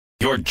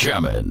You're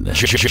jammin'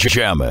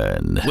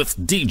 with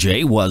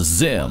DJ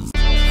Wazim.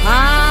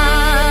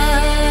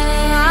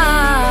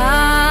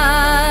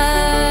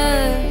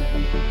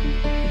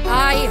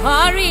 I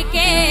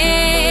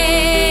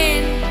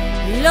hurricane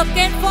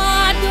looking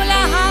for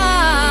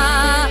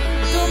Dulaha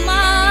to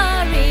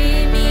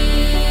marry me.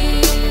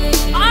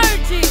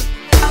 Archie,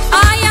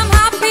 I am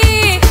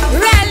happy,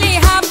 really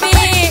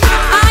happy.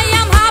 I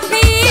am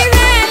happy,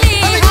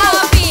 really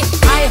happy.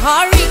 I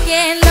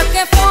hurricane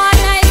looking for a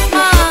nice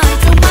man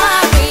to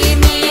marry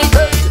me.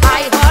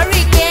 I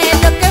hurricane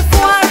looking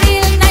for a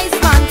real nice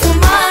man to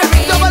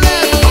marry me.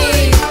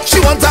 She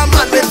want a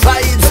man with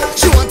vibes.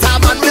 She want a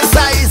man with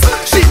size.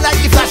 She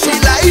like flashy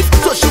life,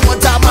 so she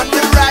want a man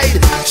with ride.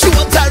 She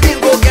want a real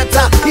go-getter.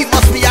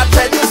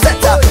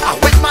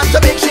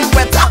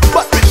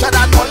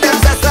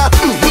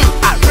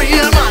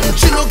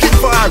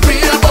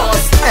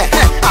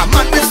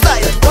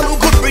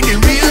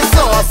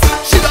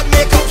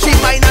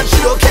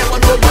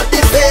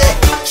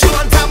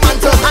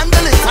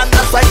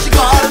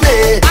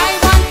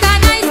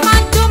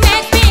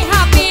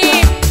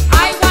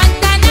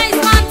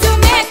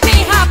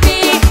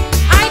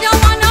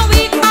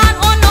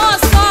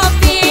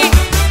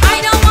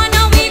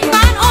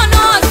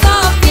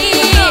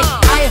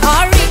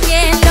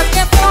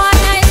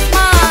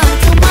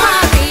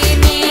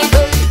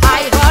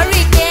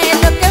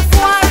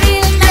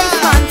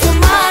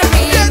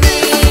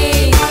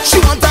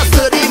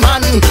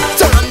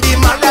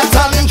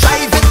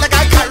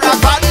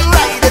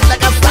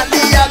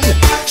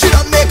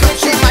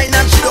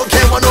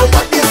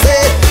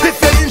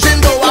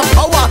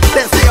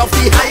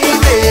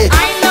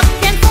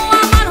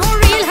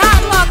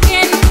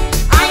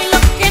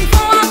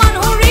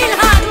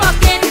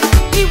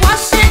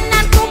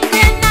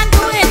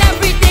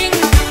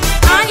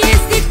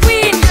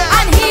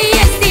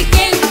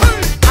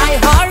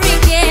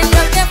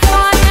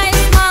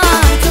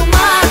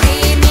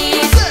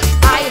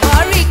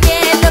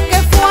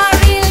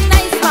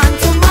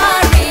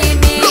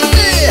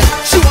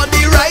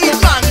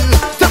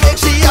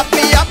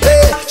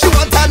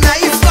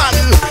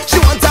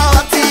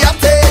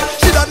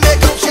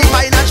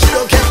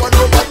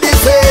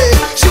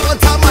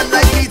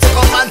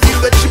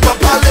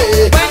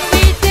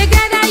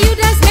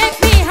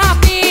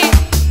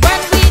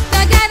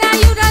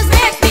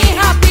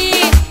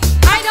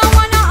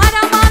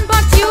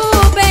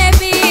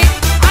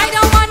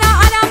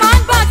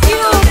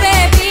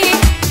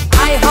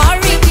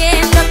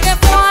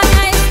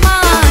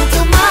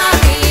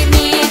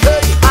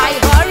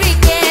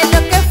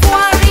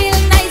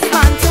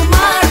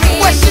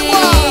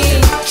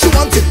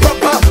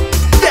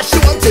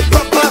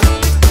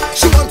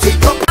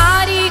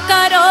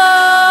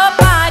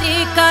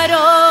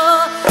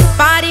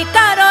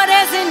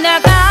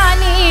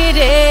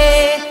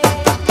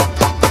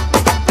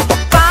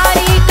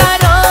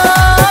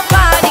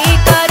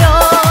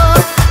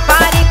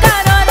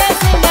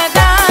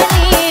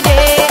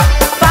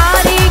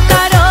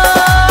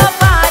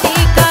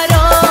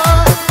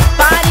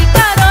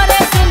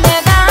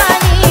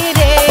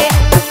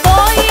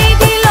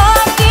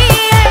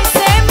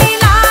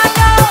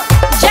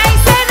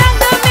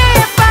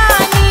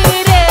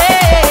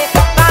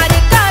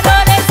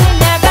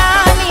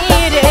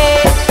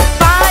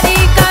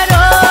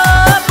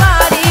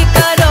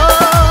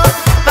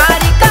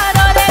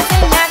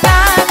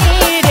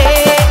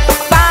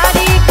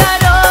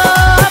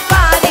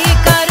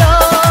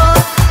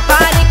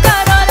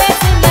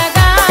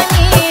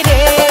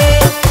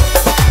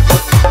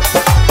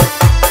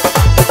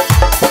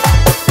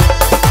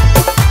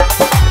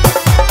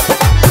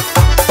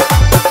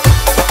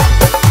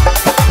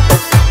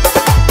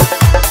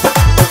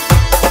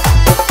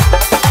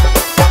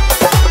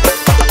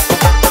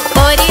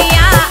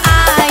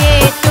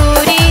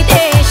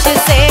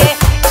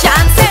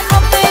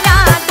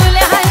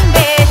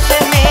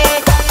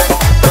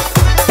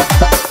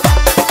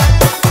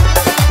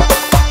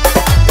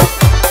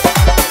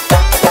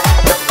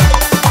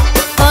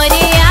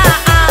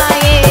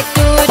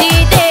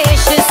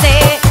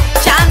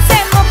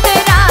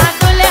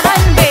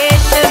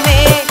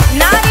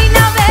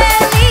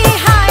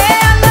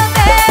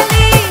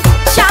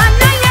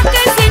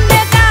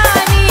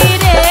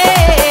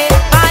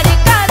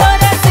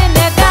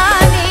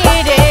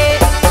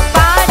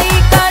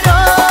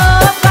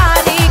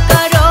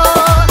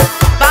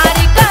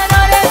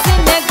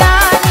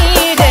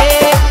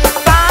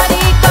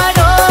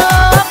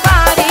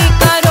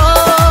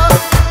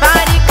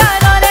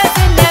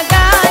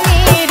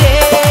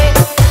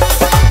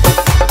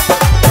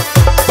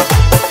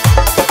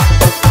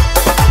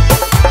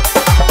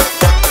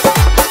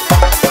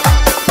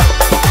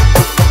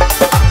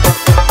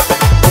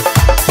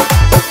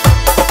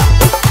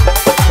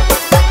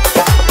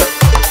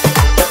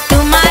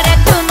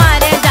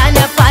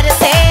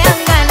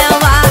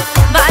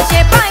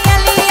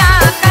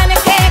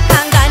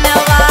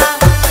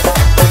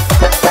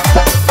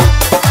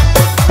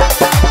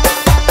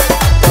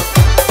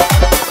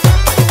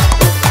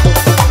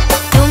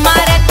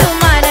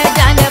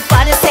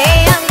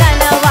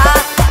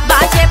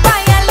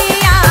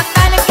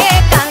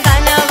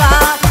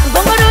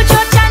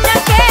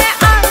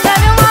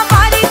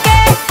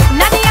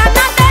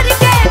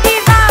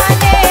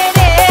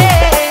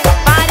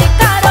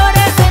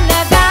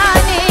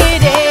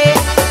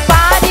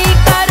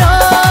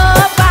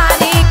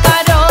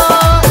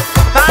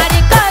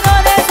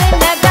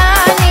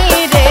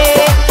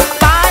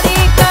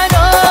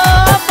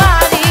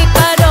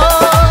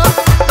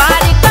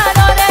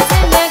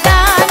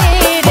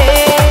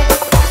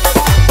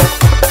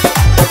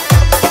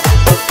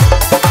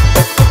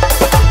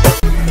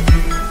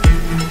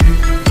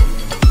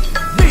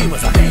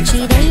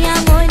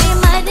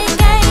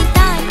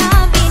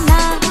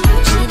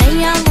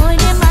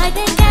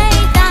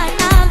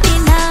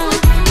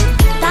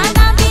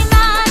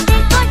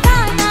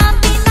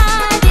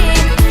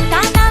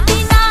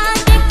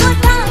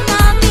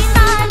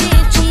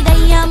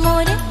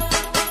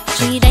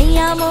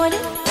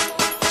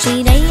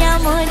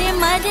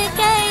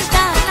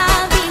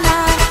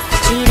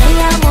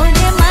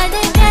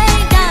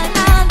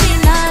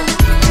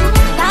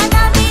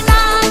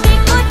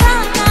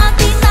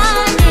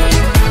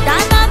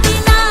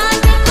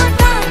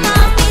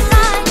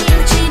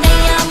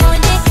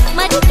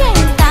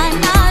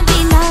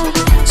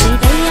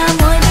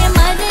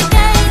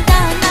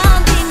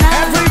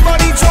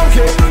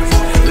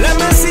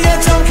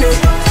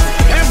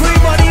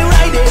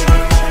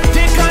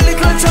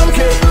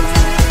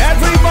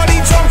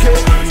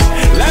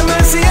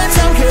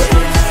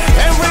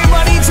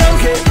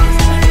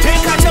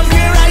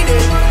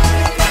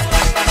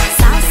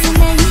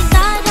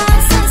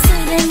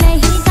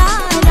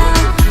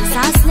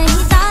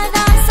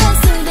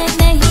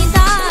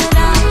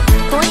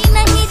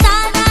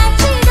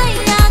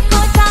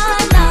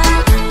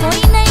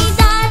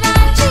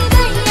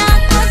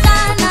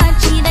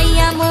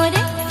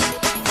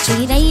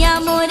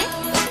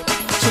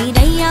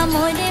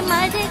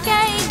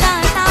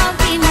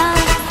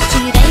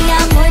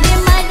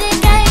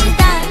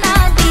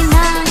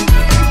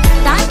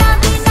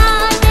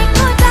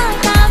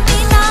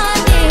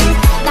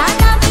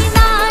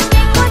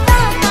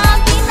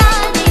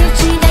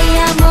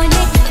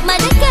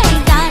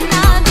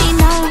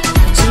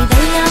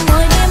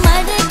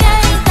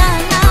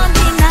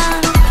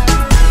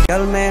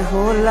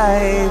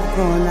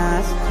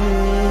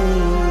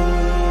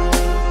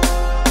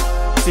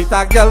 See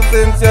that girl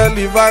since you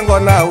leave and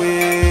gone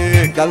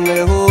away. Girl,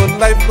 my whole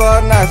life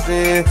gonna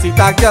stray. See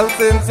that girl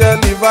since you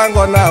leave and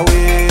gone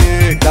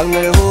away. Girl,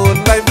 my whole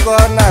life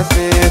gonna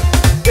stray.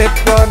 It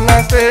gonna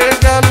stray,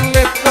 girl,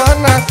 it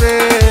gonna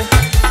stray.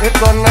 It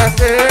gonna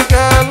stray,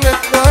 girl, it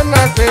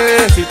gonna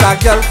stray. See that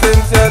girl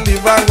since you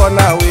leave and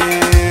gone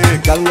away.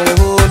 Girl, my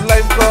whole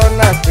life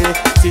gonna stray.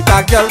 See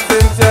that girl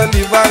since you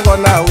leave and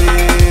gone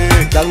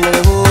away. Girl, my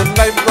whole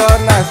life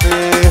gonna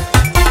stray.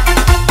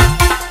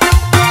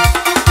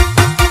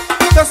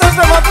 This is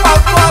the one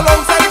called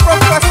alongside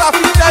Professor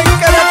Peter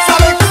Kenneth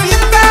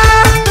Salixita.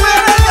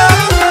 Where are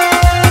you?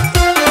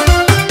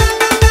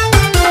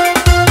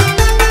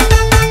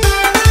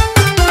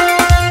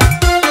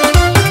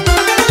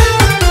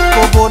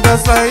 Go the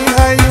sky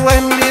high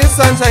when the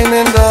sun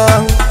shining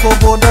down.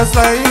 Go the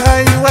sky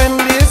high when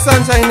the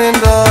sun shining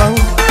down.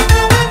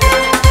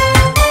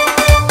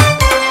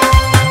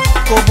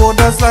 Go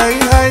the sky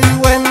high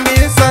when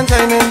the sun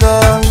shining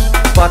down.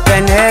 But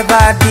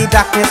whenever the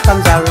darkness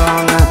comes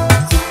around,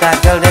 Sita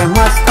girl they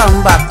must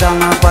come back down.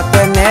 But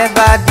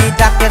whenever the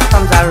darkness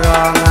comes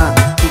around,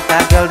 Sita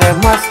girl they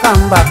must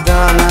come back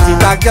down.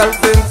 Sita girl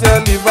since you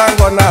leave and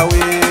gone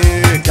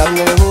away, girl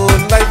my whole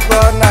life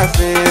gonna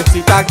stay.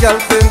 Sita girl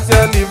since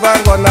you leave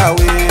and gone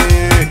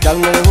away, girl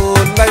my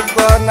whole life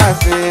gonna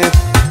stay.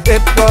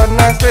 It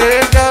gonna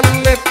stay, girl,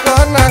 it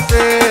gonna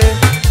stay.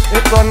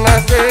 It gonna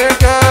stay,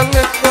 girl,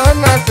 it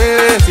gonna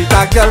stay.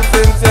 Sita girl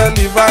since you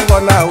leave and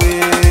gone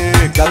away,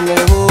 girl my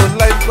whole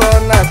life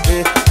gonna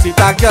stay.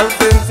 Sita girl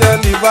since you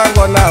leave and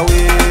gone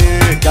away,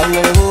 girl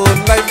my whole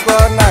life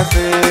gonna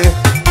stay.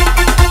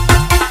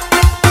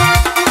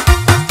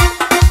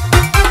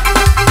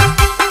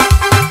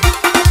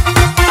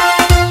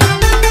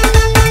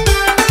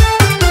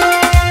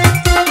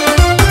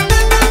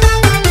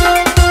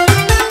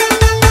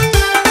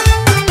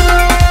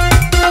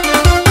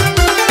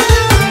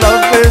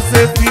 Love is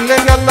a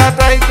feeling a lot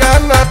I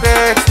cannot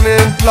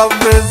explain. Love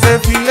is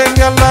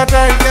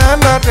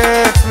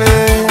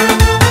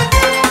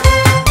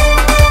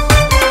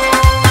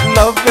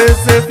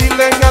a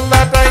feeling a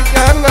lot I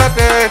cannot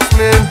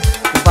explain.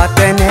 But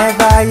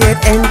whenever it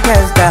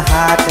enters the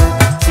heart,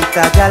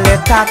 Sita girl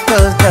it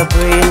tackles the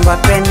brain. But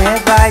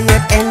whenever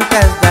it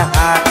enters the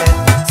heart,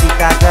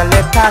 Sita girl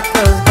it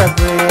tackles the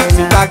brain.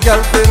 Sita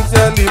girl since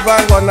you leave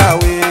and gone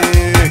away,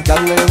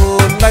 girl my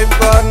whole life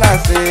gonna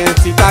stay.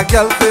 Sita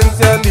girl since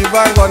you leave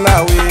and gone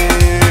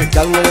away,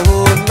 girl my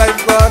whole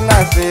life gonna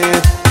stay.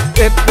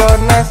 It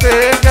gonna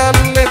stay, girl,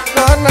 it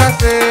gonna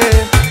stay.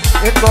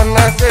 It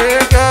gonna stay,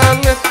 girl,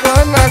 it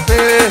gonna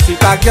stay.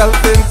 Sita girl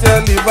since you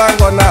leave and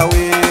gone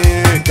away,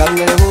 girl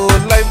my whole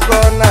life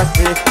gonna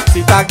stay.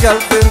 Sita girl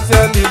since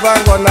you leave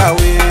and gone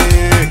away,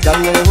 girl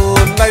my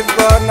whole life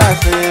gonna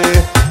stay.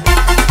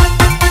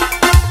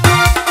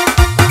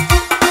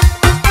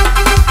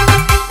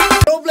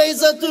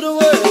 Blazer to the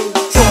world.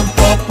 Jump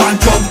up and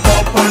jump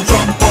up and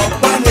jump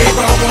up and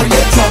neighbor,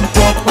 you jump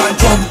up and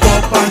jump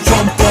up and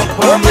jump up.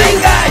 Oh my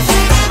gosh!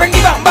 Bring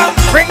it bam bam,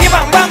 bring it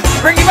bam bam,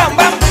 bring it bam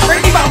bam,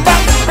 bring it bam bam,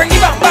 bring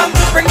it bam bam,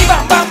 bring it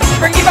bam bam,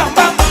 bring it bam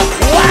bam.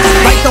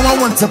 Right now I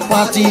want to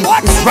party.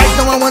 It's right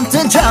now I want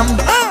to jam.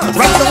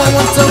 Right now I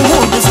want to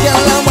hold this girl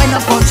and wind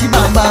up punchy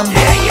bam bam.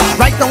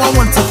 Right now I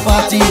want to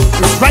party.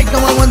 It's right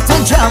now I want to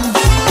jam.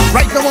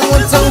 Right now I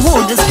want to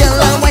hold this girl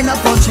and wind up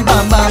punchy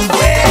bam bam.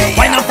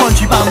 Wind up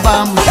punchy bam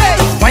bam.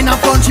 Wind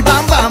up punchy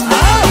bam bam.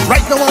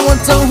 Right now I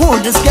want to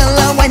hold this girl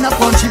and wind up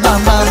punchy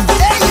bam bam.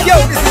 Yo,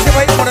 this is the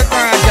way you wanna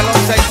grind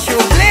alongside you,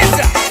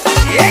 Blazer.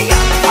 Yeah, yeah.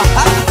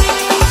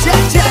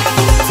 Check, check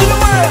to the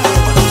world.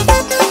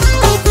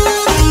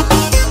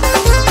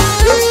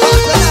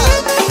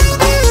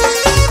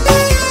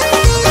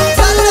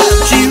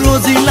 She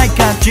rosy like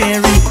a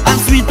cherry and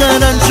sweeter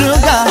than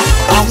sugar.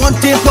 I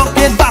want to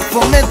pocket back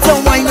from it to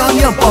wine on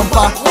your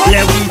bumper.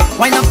 Let we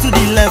wind up to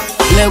the left,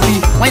 let we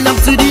wind up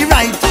to the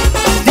right.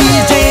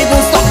 DJ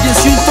don't stop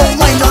this, you don't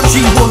wind on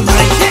she won't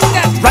right.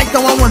 Right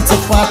now I want to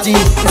party,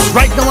 it's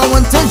right now I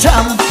want to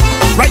jam.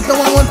 Right now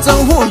I want to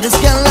hold this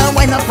girl and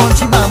wind up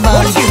punchy bam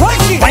bam.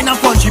 Wind up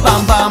punchy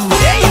bam bam.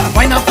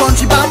 Wind up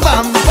punchy bam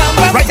bam.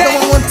 Right now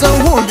I want to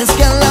hold this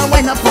girl and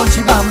wind up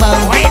punchy bam bam.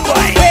 Wind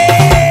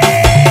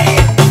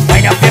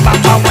up the bam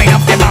bam, wind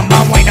up the bam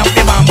bam, wind up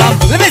the bam bam.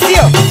 Let me see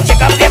you.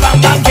 Check up the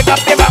bam bam, check up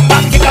the bam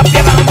bam, check up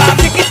the bam bam,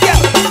 check it out.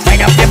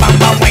 Wind up the bam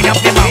bam, wind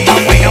up the bam bam,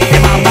 wind up the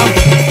bam bam.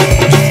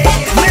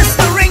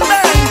 Mr.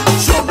 Ringman,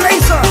 show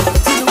Blazer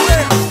to the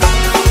world.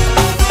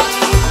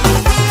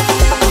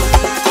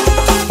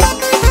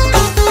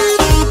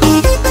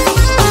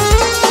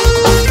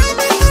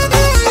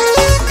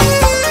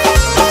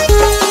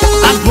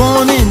 I'm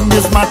born in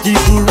this Marty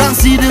Cool and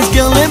see this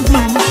girl in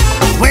blue.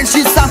 When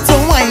she starts to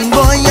whine,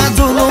 boy, I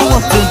don't know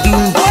what to do.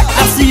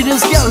 I see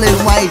this girl in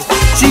white,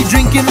 she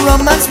drinking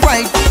rum and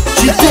Sprite.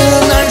 She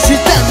turn and she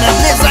tell me,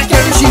 let's I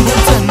carry she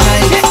home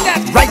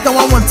tonight. Right now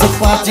I want to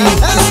party,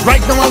 it's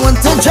right now I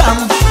want to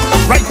jam.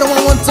 Right now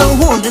I want to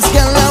hold this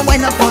girl and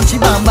wind up punchy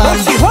bam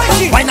bam.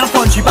 Wind up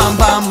punchy bam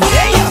bam.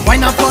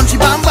 Wind up punchy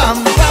bam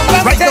bam.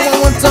 Right now I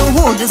want to hold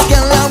this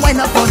girl a wine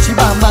up on she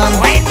bam bam.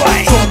 Wine,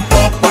 wine. Jump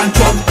up and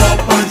jump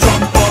up and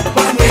jump up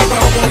and wake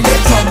up when you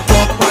jump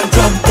up and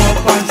jump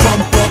up and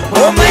jump up.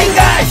 Oh my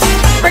gosh!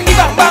 Bring the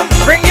bam bam,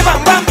 bring the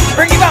bam bam,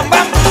 bring the bam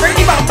bam, bring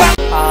the bam bam.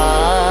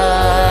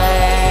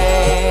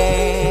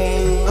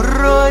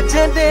 रोज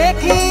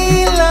देखी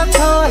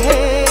लखो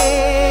है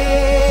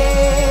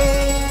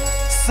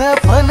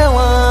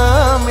सपनवा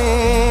में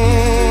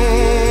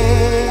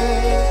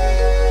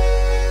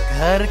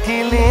घर की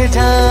ले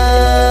जा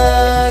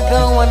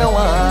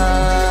गवनवा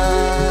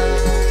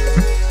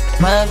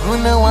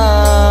फागुनवा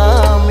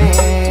में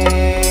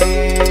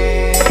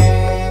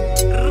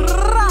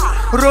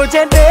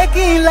रोजे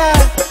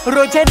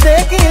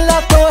देखीला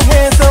तो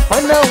है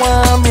सपनवा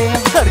में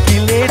घर की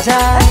ले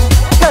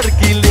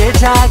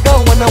जा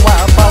गवनवा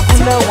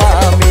फागुनवा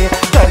में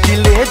घर की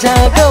ले जा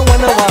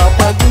गवनवा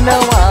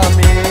फागुनवा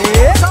में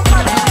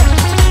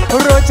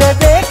रोज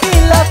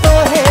देखीला तो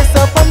है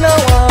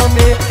सपनवा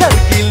में घर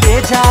की ले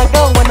जा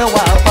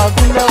गवनवा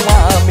फागुनवा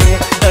में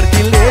घर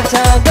की ले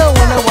जा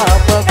गवनवा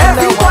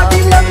फागुनवा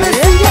में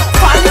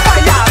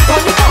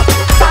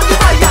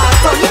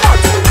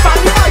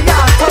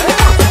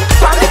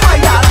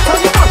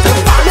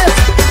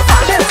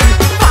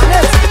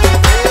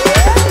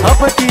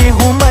अब की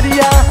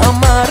उमरिया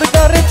हमार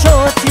घर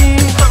छोटी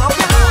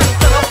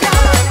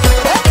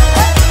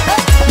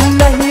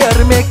नहियर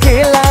में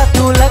खेला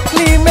तू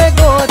लकली में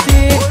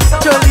गोती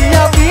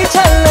चोलिया भी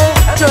चल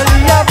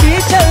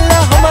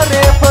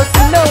हमारे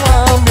पसनवा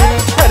में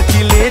घर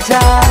की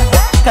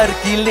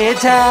ले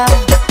जा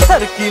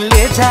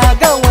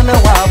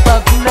गवनवा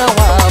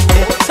पगनवा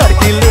में घर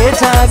की ले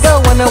जा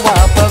गवनवा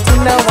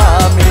पगनवा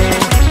में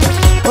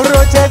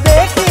रोज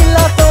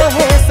देखीला तो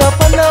है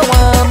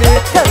सपनवा में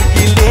घर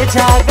की ले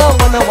जा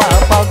गवनवा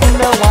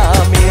पगनवा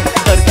में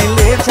घर की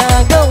ले जा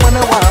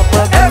गवनवा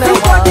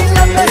पगनवा में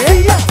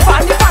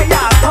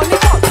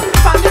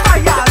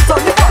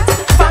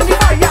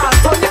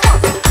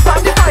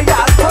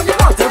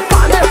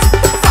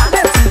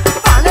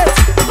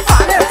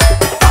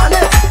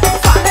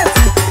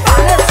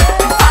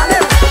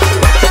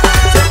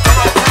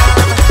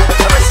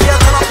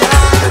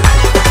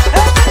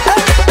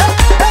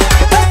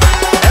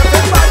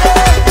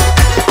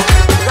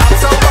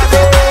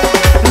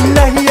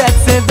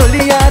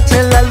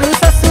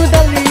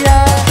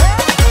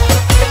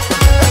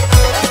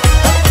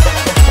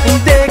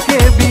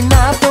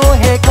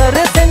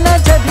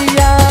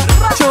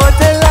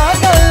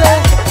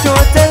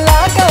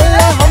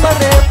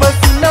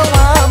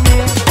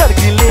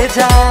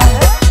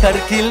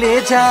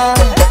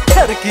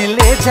घर की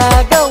ले जा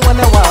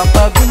गवनवा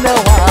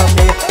पगुनवा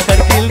में घर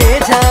की ले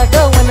जा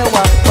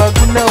गवनवा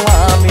पगुनवा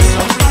में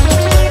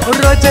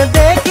रोज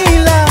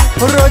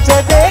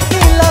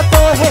देखीला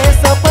तो है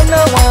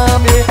सपनवा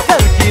में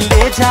घर की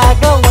ले जा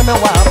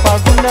गवनवा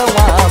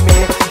पगुनवा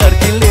में घर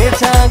की ले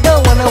जा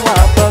गवनवा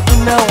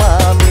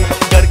पगुनवा में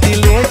घर की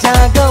ले जा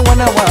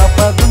गवनवा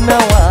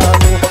पगुनवा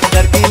में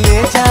घर की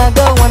ले जा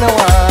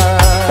गवनवा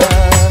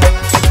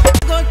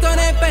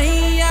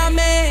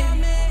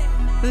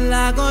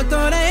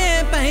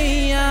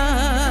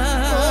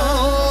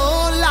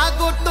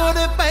लागो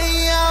तोरे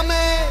पहिया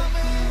में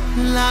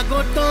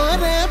लागो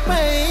तोरे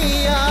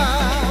पहिया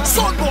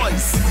Sound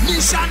Boys,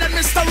 Nishan and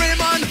Mr.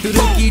 Raymond.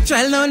 तुरुकी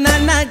चलो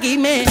नानागी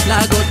में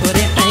लागो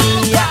तोरे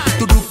पहिया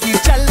तुरुकी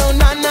चलो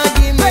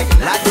नानागी में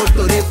लागो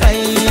तोरे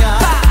पहिया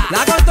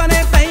लागो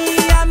तोरे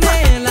पहिया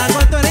में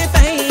लागो तोरे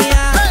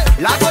पहिया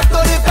लागो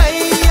तोरे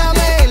पहिया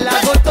में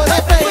लागो तोरे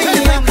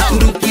पहिया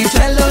तुरुकी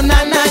चलो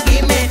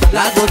नानागी में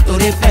लागो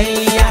तोरे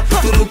पहिया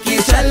तुरुकी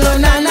चलो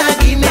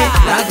नानागी में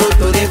लागो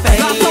तोरे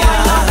पहिया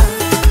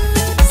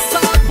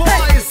Sound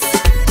Boys.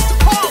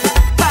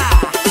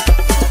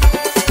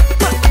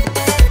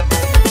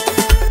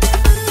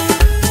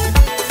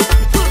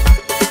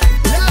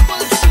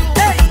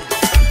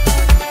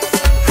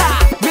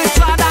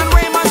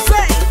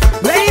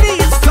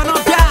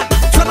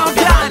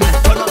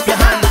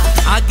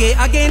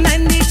 आगे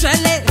नंदी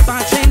चले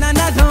पाछे ना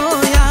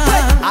धोया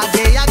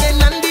आगे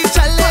नंदी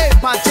चले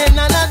पाछे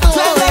ना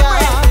धोया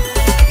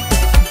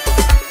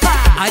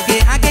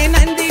आगे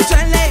नंदी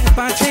चले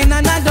पाछे ना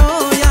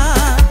धोया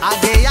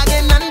आगे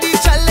नंदी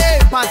चले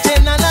पाछे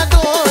ना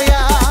धोया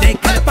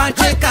देखकर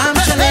पाछे काम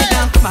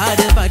चलेगा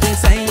मारे बाजे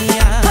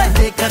सैया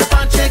देखकर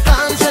पाछे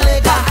काम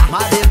चलेगा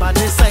मारे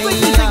बाजे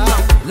सैया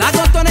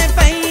लागो तोरे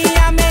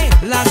पहिया में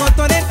लागो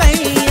तोरे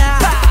पहिया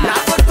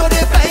लागो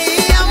तोरे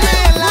पहिया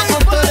में लागो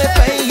तोरे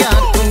पहिया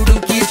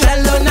तुरुकी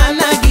चलो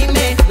नानागी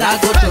में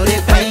लागो तोरे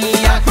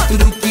पहिया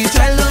तुरुकी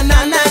चलो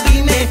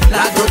नानागी में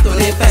लागो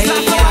तोरे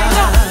पहिया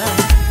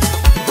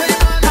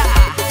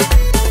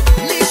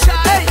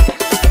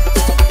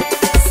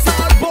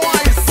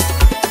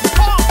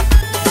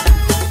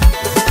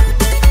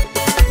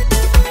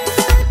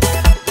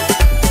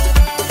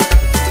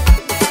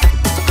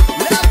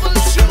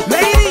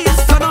Ladies,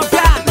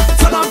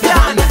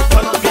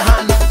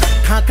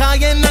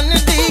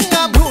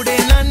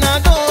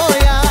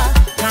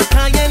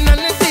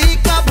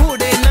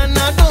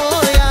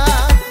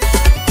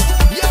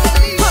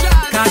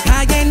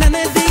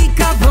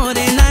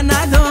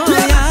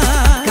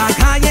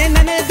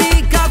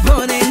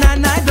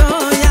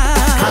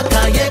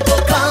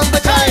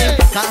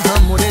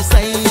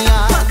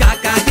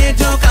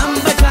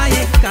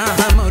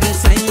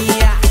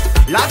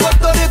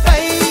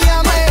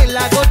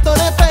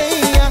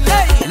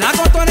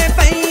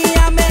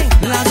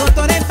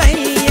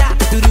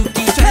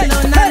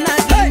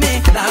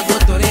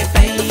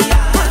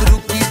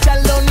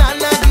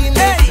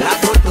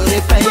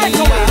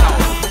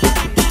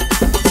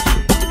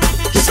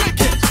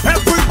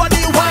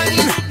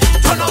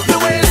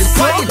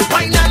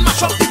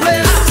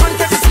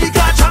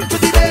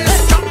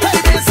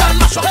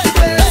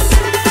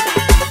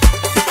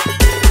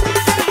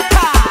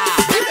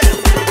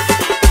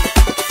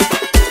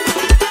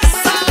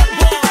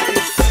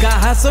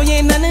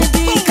 सोए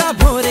ननदी का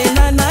भोरे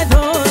नाना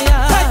ढोया,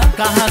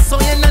 कहाँ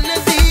सोए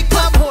ननदी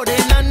का भोरे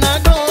नाना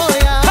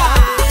ढोया,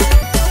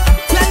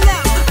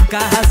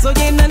 कहाँ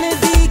सोए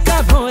ननदी का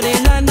भोरे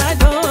नाना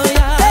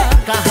ढोया,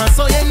 कहाँ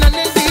सोए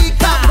ननदी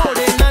का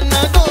भोरे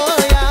नाना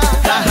ढोया,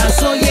 कहाँ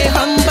सोए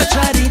हम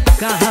बचारी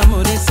कहाँ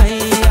मोरे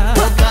सैया,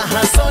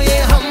 कहाँ सोए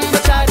हम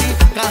बेचारी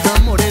कहाँ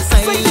मोरे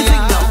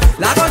सैया।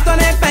 लागो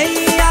तोरे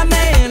पहिया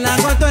में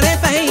लागो तोरे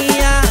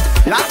पहिया,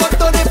 लागो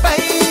तोरे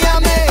पहिया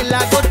में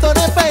लागो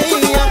तोरे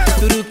पहिया,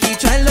 तुरु की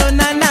चलो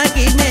नाना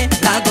की में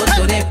लागो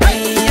तोरे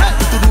पहिया,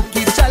 तुरु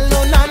की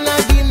चलो नाना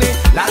गी में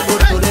लागो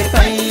तोरे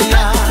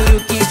पहिया, तुरु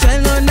की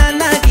चलो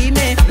नाना की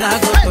में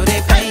लागो तोरे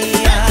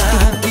पहिया,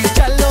 की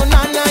चलो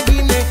नाना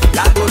गी में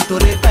लागो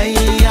तोरे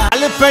पहिया।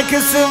 अल पे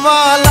किसवा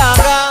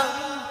लागा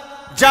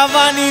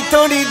जवानी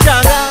थोड़ी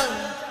जागा,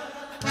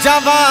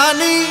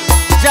 जवानी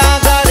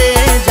जागा रे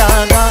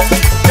जागा,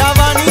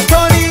 जवानी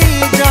थोड़ी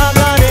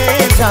जागा रे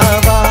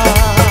जावा।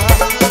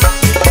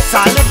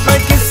 साल पे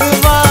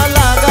किसवा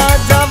लागा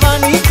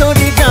जवानी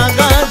थोड़ी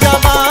जागा,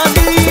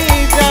 जवानी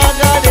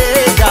जागा रे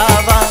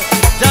जावा,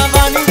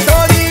 जवानी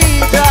थोड़ी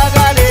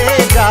जागा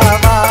रे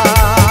जावा।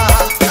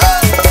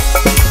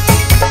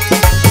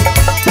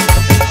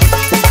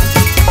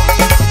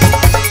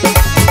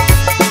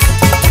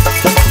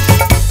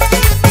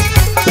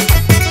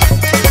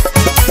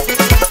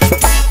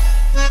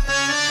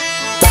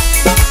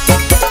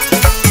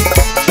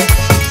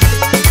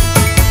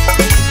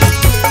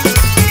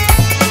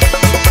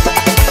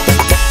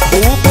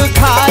 खूब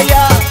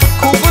खाया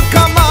खूब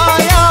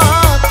कमाया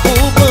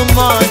खूब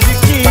मौज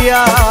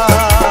किया,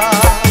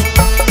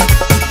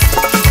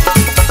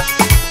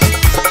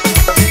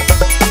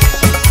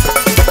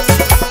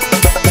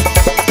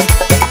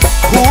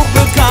 खूब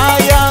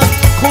खाया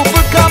खूब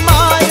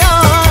कमाया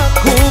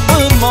खूब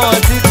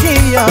मौज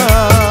किया।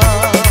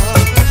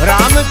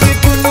 राम के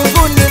गुण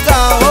गुण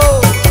गाओ,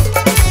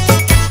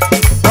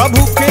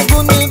 प्रभु के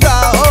गुण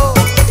गाओ,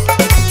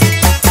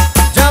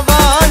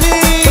 जवानी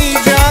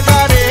जागा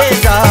रे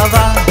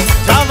जावा,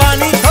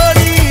 जवानी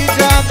थोड़ी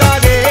जागा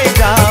रे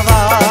जावा।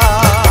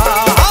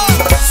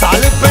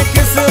 साल पे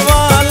किसवा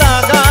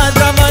लागा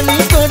जवानी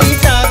थोड़ी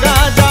जागा,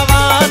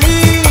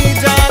 जवानी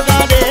जागा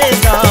रे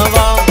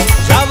जावा,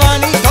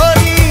 जवानी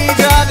थोड़ी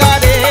जागा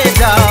रे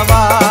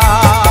जावा।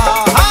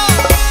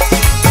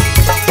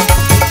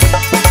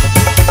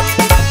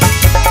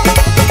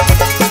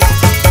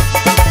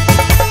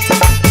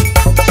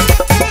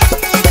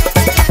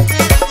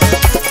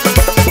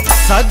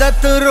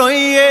 सदत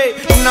रोइए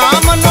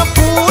नाम न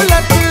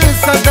फूलत,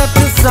 सदत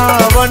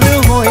सावन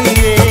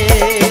होइए।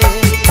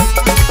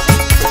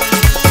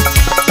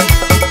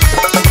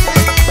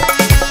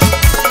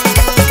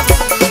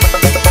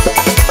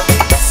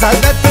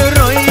 सदत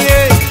रोइए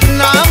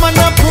नाम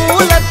न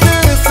फूलत,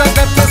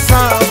 सदत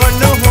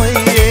सावन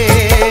होइए।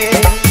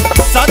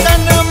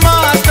 सदन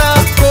माता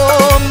को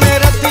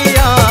मेरा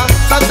दिया,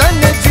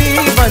 सदन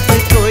जीवत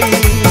कोई।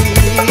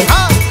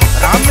 हाँ,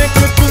 राम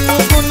के गुण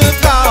गुण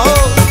गाओ,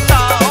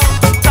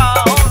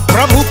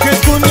 प्रभु के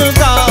गुण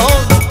गाओ,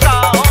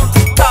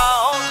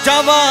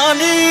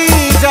 जवानी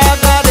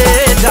जागा रे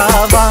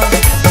जावा,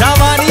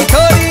 जवानी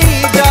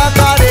थोड़ी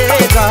जागा रे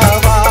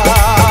जावा।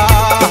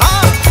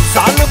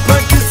 साल पे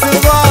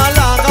किसवा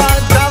लागा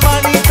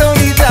जवानी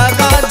थोड़ी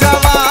जागा,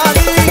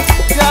 जवानी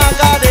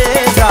जागा रे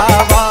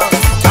जावा,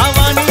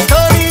 जवानी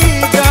थोड़ी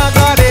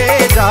जागा रे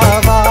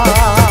जावा।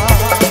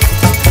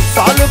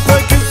 साल पे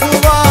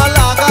किसवा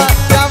लागा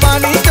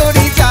जवानी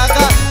थोड़ी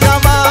जागा,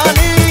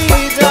 जवानी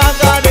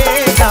जागा रे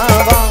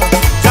जावा,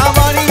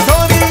 जवानी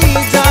थोड़ी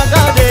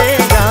जागा रे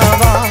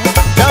जावा,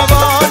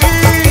 जवानी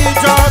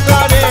जागा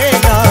रे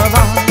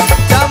जावा,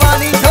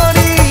 जवानी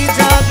थोड़ी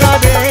जागा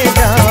रे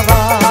जावा।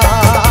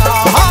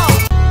 हाँ।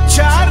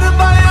 चार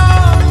बयां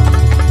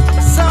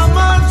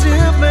समझ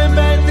में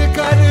बैठ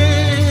कर,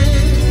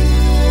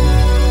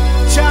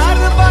 चार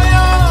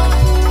बयां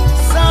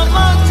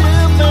समझ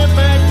में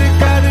बैठ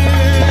कर।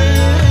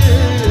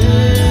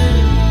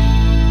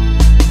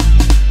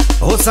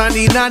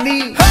 होसानी नानी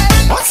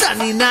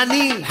होसानी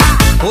नानी,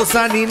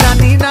 होसानी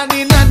नानी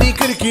नानी नानी,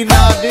 खिड़की ना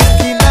दिन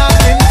की ना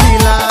दिन की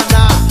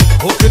लाना,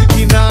 हो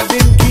खिड़की ना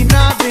दिन की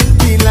ना दिन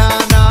की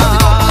लाना।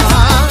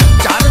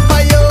 चार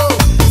बयो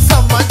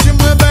समझ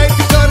में बैठ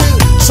कर,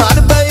 चार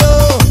बयो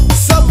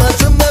समझ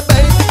में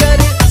बैठ कर,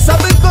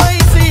 सब कोई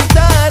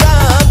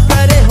सीताराम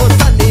करे।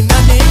 होसानी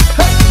नानी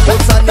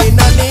होसानी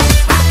नानी,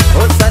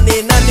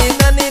 होसानी नानी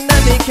नानी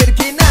नानी,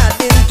 खिड़की ना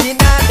दिन की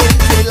ना दिन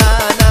की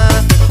लाना,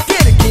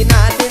 खिड़की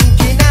ना दिन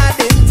की ना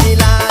दिन की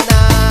लाना।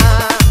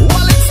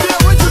 Well, it's the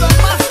original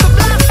Master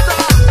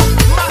Blaster,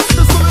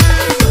 Master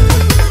Supreme,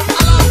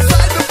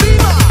 alongside the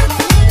Beamer.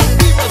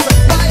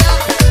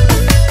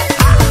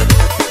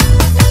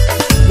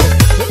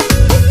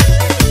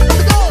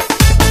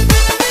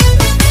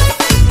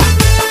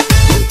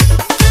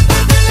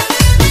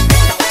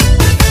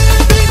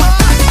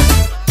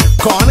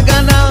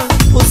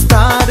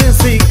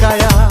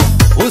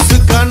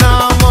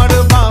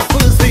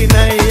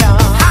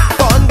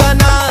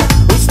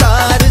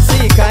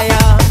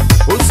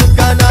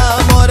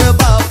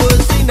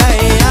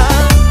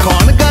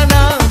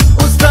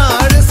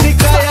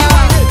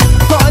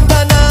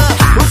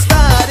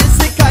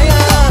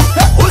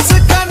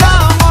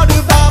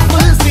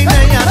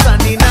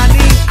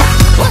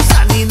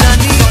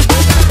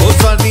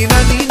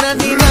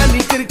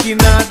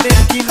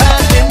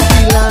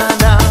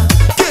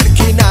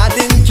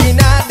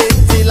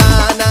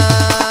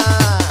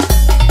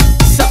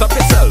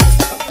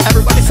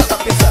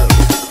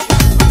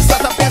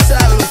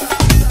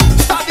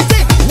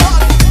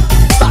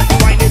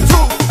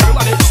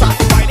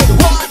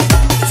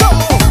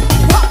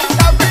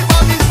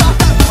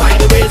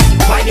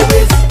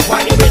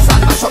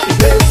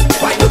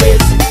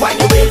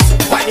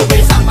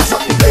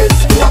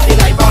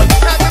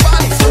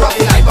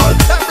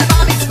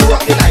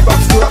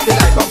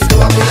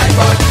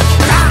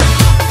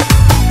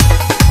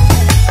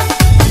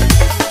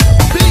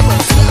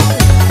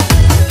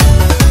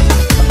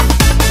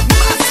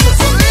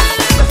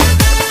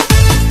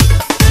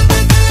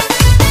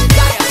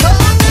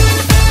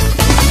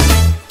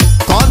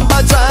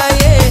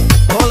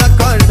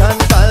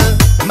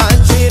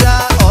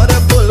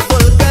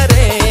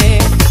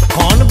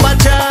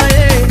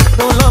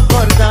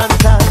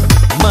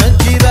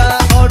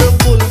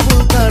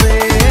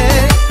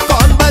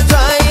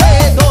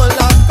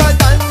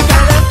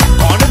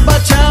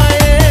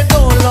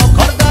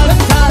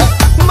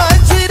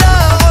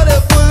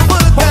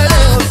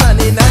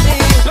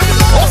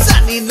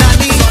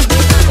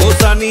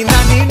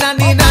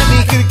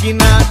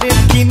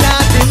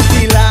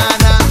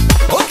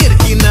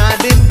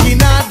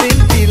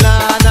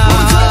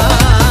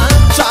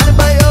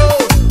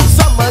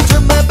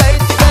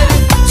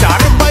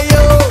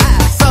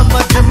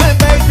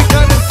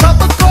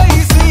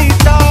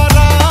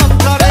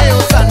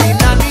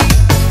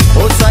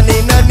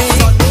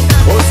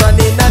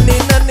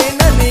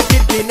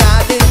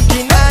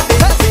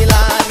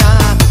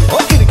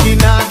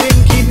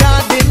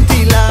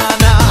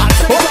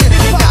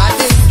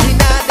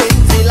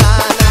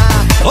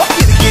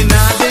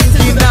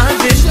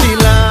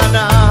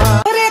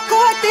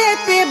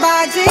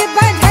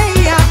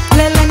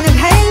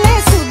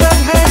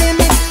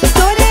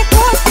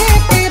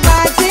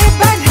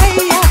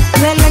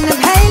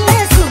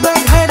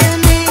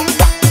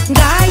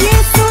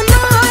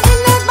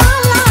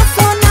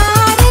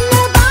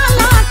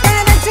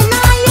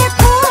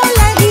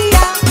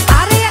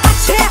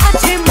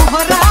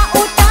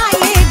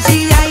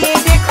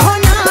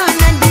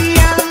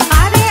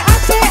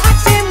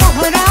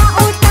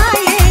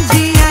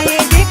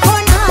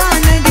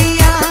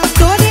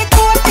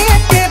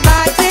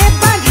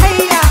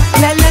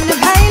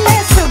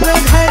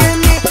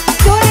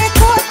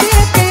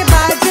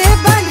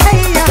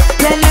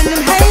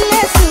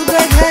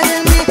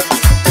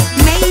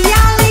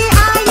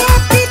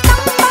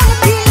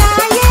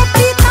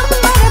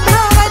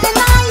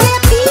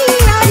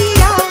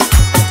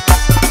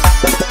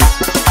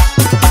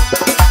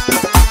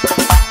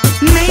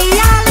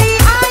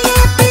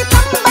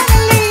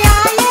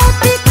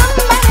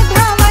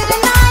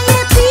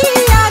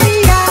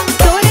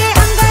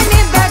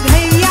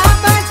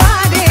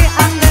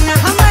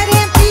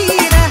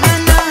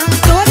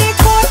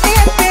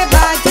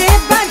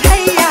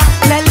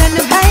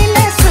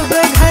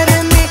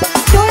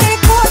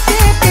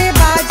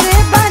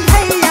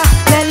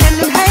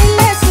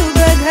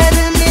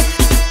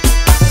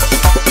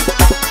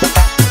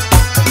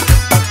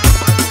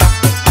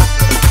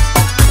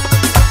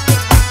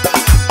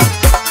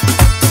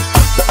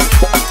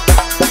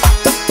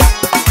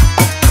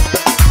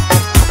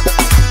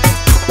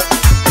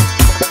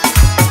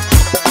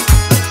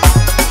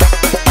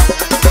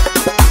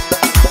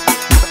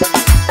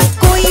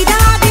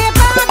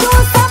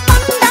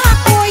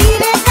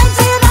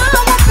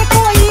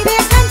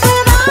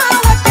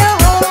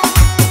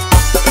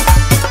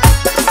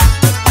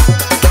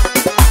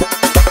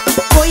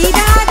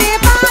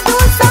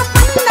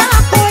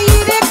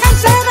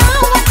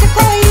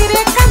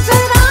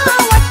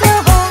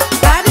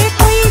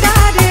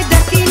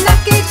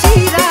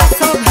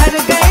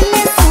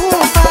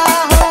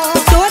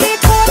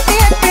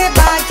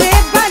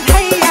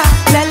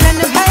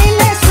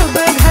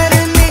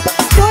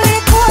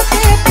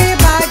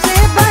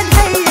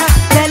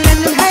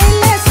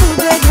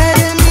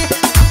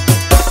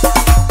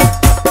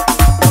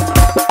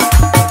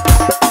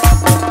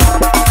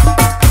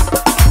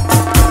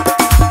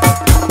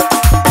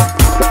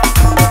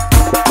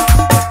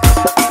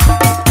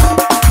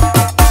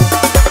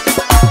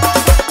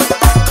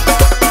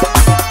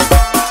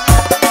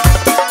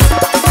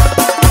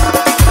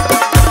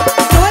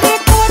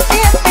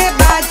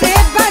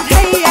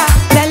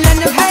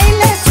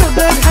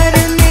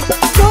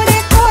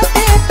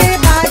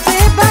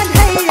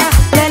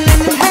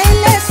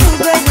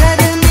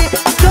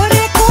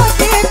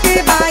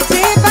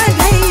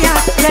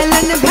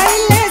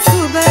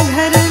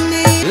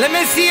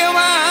 see you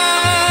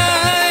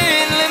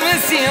wine. Let me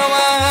see you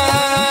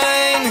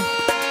wine.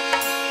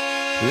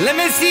 Let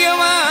me see you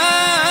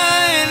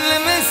wine.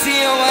 Let me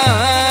see you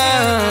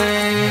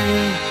wine.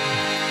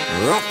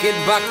 Rock it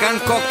back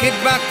and cock it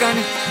back and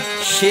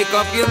shake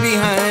up your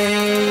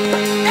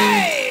behind.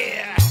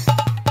 Hey!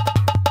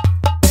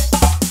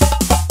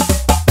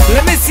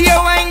 Let me see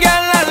your wine,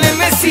 girl. Let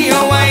me see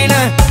your wine.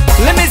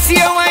 Let me see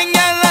your wine,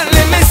 girl.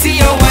 Let me see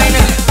your wine.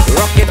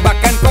 Rock it back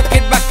and cock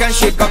it back and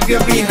shake up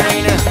your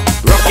behind.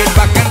 Rock it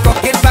back and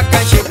cock it back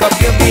and shake up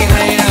your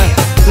behind.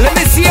 Let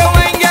me see your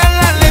wine, girl.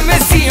 Let me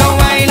see your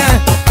wine.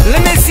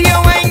 Let me see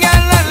your wine,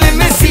 girl. Let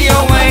me see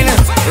your wine.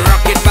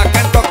 Rock it back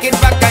and cock it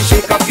back and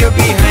shake up your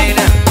behind.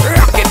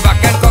 Rock it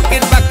back and cock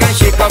it back and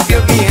shake up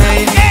your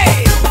behind.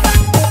 Hey,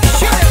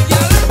 show them,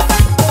 girl.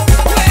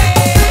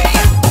 Hey,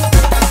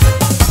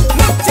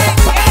 look, take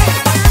it.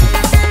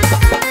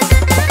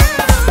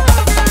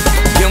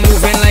 You're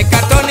moving like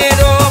a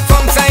tornado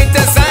from side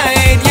to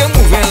side. You're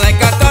moving like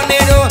a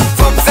tornado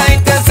from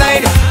side to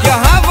side. You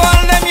have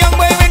all them young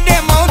boy with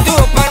their mouth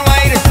open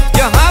wide.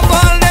 You have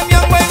all them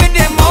young boy with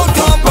their mouth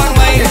open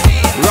wide.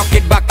 Rock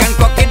it back and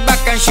cock it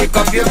back and shake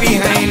up your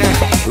behind.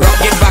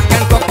 Rock it back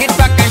and cock it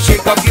back and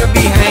shake up your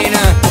behind.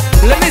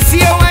 Let me see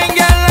your wine,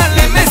 girl.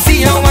 Let me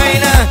see your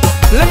wine.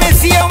 Let me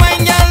see your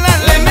wine, girl.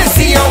 Let me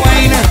see your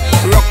wine.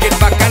 Rock it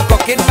back and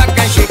cock it back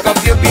and shake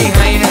up your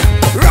behind.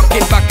 Rock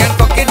it back and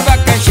cock it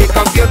back and shake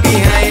up your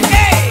behind.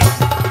 Hey!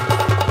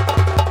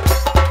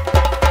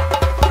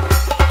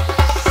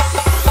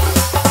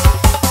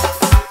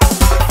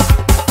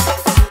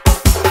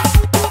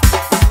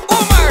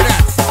 Oh,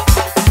 murders!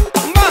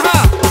 Maha!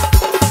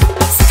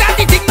 Start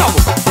the thing now!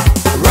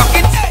 Rock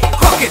it,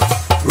 cock it,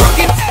 rock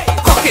it,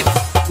 cock it,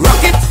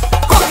 rock it,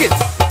 cock it,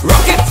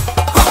 rock it,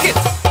 cock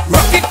it,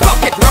 rock it,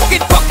 cock it, rock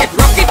it, cock it,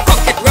 rock it,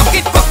 cock it, rock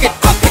it, cock it,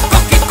 cock it,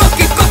 cock it, cock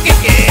it, cock it,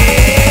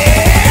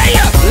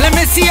 yeah! Let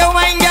me see your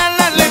wine, girl.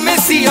 Let me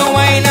see your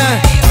wine.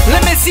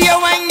 Let me see your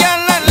wine, girl.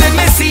 Let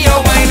me see your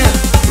wine.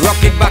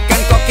 Rock it back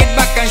and cock it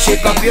back and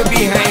shake up your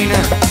behind.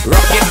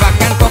 Rock it back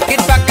and cock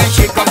it back and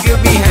shake up your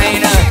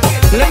behind.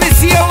 Let me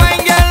see your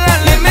wine, girl.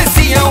 Let me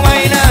see your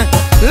wine.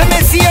 Let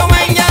me see your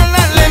wine, girl.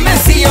 Let me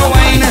see your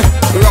wine.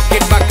 Rock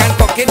it back and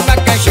cock it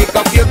back and shake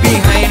up your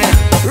behind.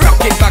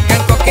 Rock it back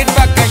and cock it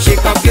back and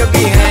shake up your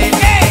behind.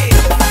 Hey!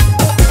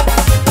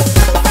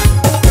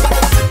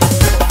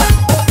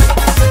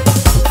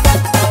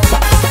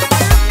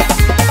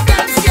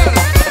 Dance, girl.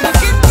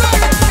 Look it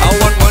good. I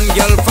want one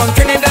girl from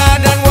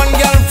Trinidad and one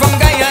girl from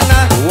Guyana.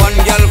 One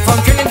girl from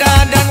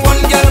Trinidad and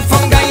one girl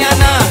from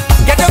Guyana.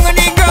 Get down on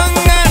the ground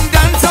and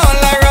dance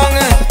all around.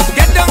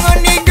 Get down on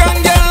the ground,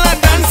 girl, and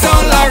dance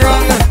all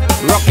around.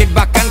 Rock it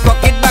back and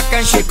cock it back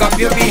and shake up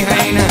your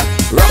behind.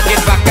 Rock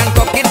it back and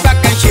cock it back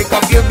and shake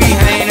up your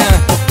behind.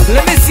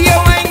 Let me see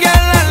your wine,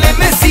 girl. Let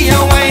me see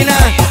your wine.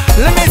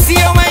 Let me see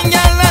your wine,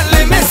 girl.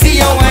 Let me see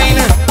your wine.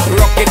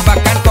 Rock it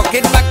back and cock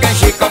it back and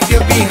shake up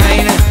your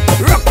behind.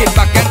 Rock it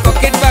back and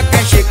cock it back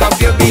and shake up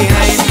your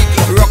behind.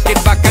 Rock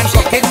it back and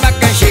cock it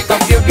back and shake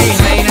up your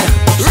behind.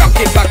 Rock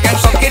it back and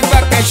cock it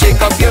back and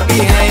shake up your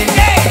behind.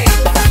 Hey!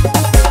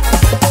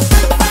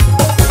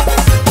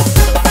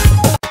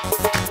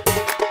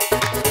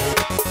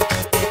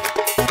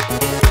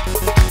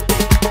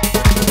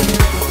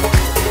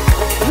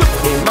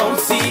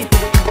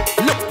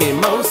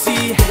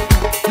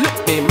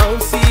 Look me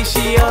Mousy,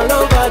 she all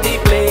over the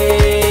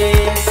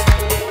place.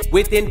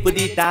 Waiting for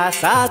the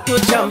tassa to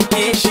jump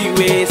in she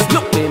waist.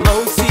 Look me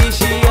Mousy,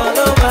 she all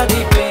over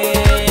the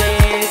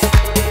place.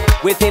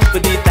 Waiting for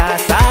the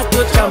tassa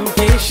to jump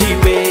in she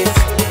waist.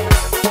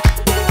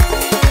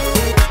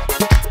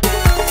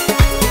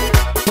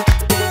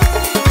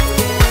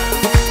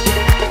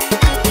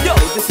 Yo,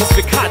 this is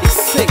Vicardi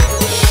Singh,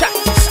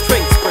 Shakti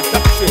Strings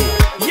Production.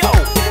 Yo!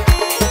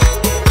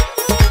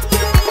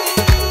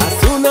 As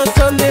soon as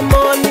Sunday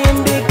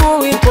morning they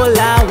go in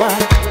Polawa,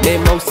 the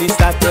Mousy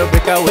start to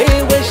break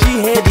away when she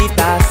head the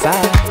tassa.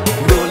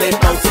 Roll it,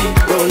 Mousy,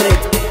 roll it,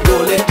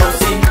 roll it,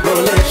 Mousy,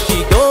 roll it. She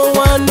don't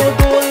want no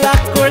go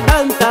like her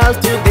dental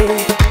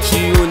today.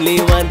 She only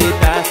want the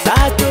tassa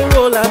to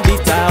roll and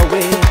beat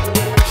away.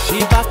 She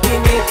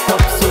backing it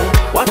up so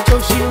watch how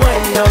she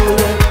wind down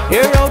low.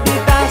 Hear how the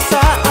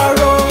tassa a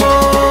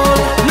roll.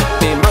 Look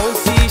me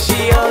Mousy, she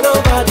all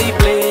over the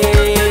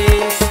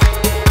place.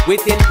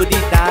 Waiting for the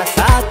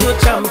tassa to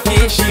jump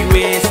in she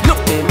waist.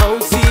 Look me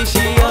Mousy,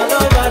 she all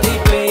over the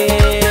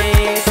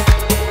place.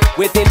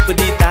 Waiting for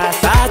the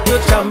tassa to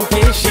jump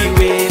in she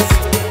waist.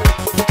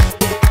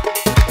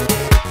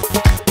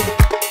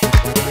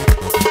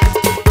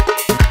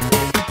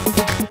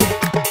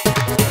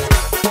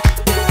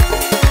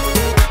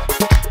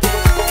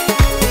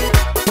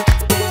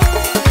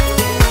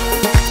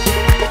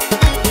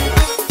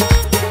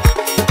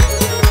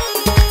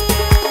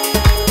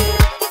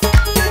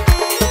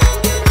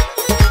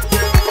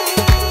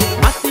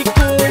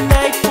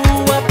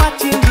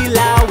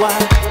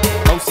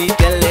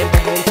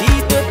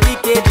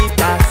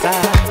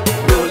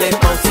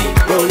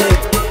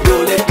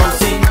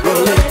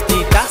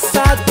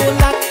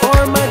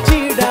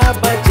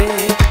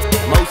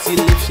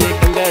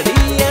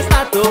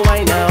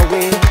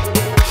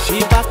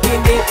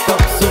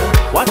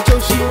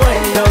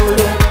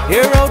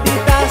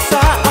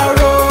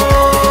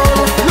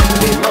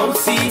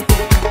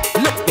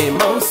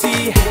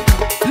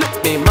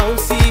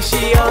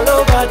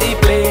 the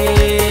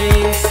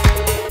place.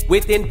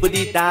 Waiting for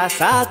the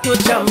tassa to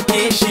jump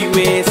in she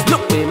waist.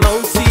 Look me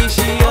mousey,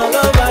 she all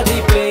over the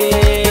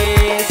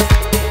place.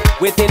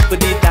 Waiting for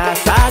the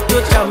tassa to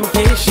jump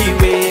in she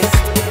waist.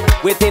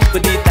 Waiting for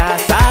the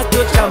tassa to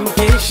jump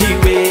in she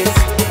waist.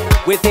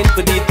 Waiting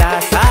for the